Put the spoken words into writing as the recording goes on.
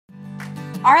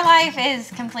Our life is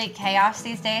complete chaos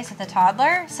these days with a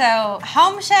toddler, so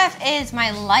Home Chef is my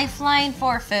lifeline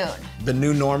for food. The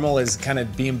new normal is kind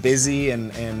of being busy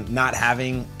and not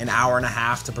having an hour and a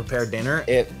half to prepare dinner.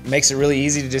 It makes it really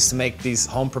easy to make these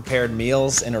home prepared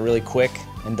meals in a really quick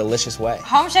and delicious way.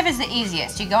 Home Chef is the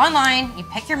easiest. You go online, you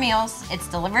pick your meals, it's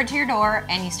delivered to your door,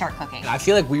 and you start cooking. I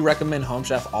feel like we recommend Home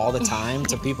Chef all the time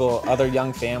to people, other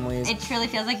young families. It truly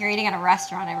feels like you're eating at a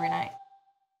restaurant every night.